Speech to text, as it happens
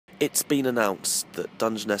It's been announced that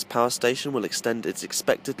Dungeness Power Station will extend its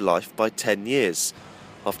expected life by 10 years.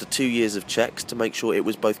 After 2 years of checks to make sure it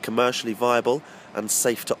was both commercially viable and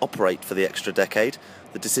safe to operate for the extra decade,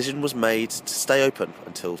 the decision was made to stay open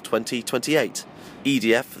until 2028.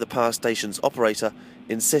 EDF, the power station's operator,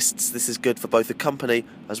 insists this is good for both the company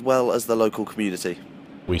as well as the local community.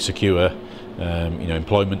 We secure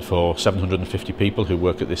employment for 750 people who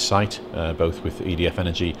work at this site, both with EDF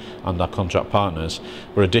Energy and our contract partners.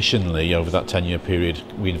 But additionally, over that 10-year period,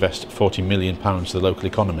 we invest £40 million to the local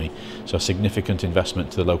economy, so a significant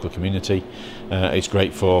investment to the local community. It's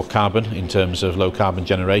great for carbon in terms of low carbon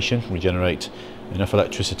generation. We generate enough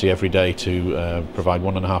electricity every day to provide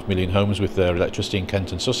 1.5 million homes with their electricity in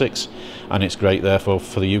Kent and Sussex, and it's great therefore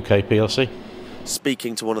for the UK PLC.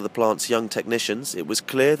 Speaking to one of the plant's young technicians, it was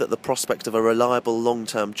clear that the prospect of a reliable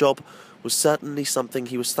long-term job was certainly something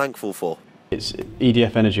he was thankful for.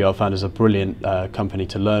 EDF Energy I found is a brilliant company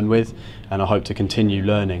to learn with, and I hope to continue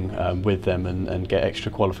learning with them and get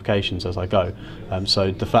extra qualifications as I go. So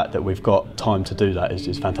the fact that we've got time to do that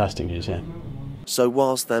is fantastic news, yeah. So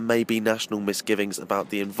whilst there may be national misgivings about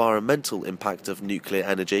the environmental impact of nuclear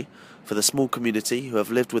energy, for the small community who have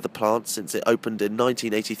lived with the plant since it opened in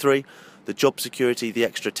 1983, the job security the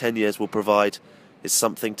extra 10 years will provide is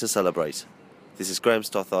something to celebrate. This is Graham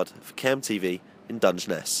Stothard for KMTV in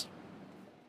Dungeness.